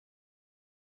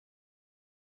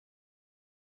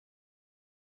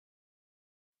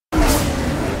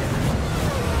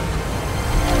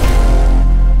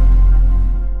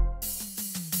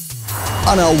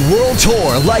on a world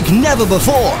tour like never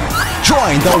before.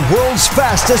 Join the world's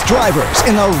fastest drivers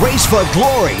in a race for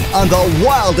glory on the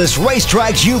wildest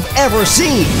racetracks you've ever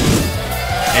seen.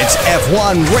 It's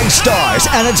F1 Race Stars,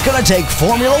 and it's gonna take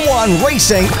Formula One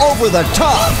racing over the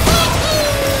top.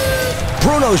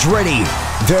 Bruno's ready.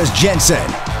 There's Jensen.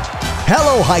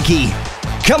 Hello, Heike.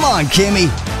 Come on,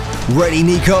 Kimmy. Ready,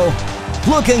 Nico?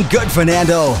 Looking good,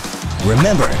 Fernando.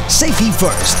 Remember, safety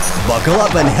first. Buckle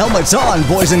up and helmets on,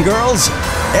 boys and girls.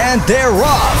 And they're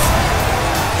off.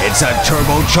 It's a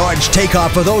turbocharged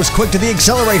takeoff for those quick to the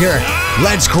accelerator.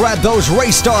 Let's grab those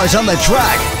race stars on the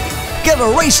track. Get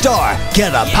a race star,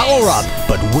 get a power up,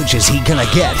 but which is he gonna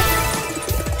get?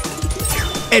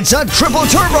 It's a triple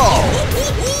turbo.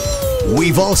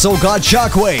 We've also got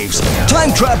shockwaves,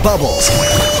 time trap bubbles,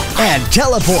 and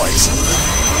teleports.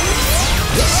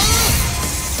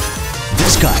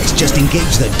 This guy's just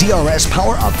engaged the DRS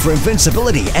power up for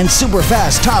invincibility and super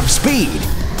fast top speed.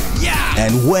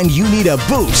 And when you need a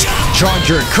boost, charge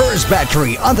your KERS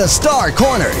battery on the star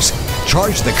corners.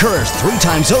 Charge the KERS 3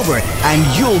 times over and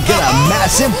you'll get a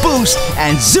massive boost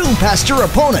and zoom past your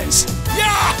opponents.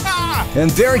 And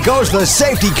there goes the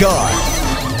safety car.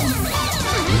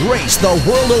 Race the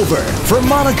world over for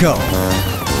Monaco,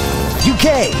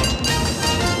 UK,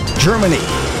 Germany,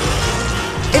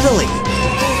 Italy,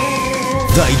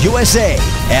 the USA,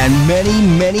 and many,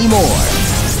 many more.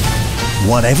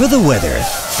 Whatever the weather,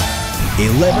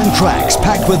 11 tracks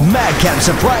packed with madcap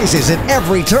surprises at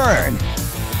every turn.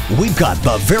 We've got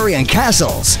Bavarian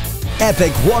castles,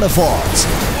 epic waterfalls,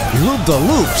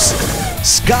 loop-the-loops,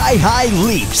 sky-high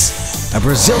leaps, a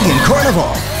Brazilian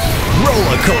carnival,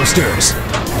 roller coasters,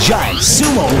 giant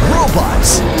sumo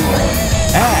robots,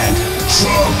 and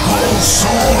Truckosaurus!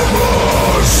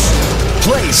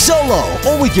 Play solo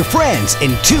or with your friends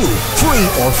in 2, 3,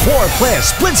 or 4-player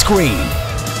split screen.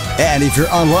 And if you're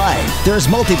online, there's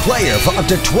multiplayer for up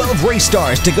to 12 race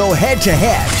stars to go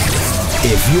head-to-head.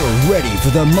 If you're ready for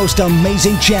the most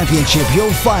amazing championship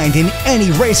you'll find in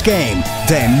any race game,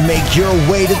 then make your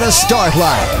way to the start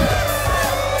line.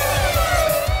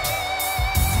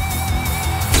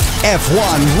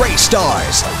 F1 Race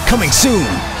Stars, coming soon.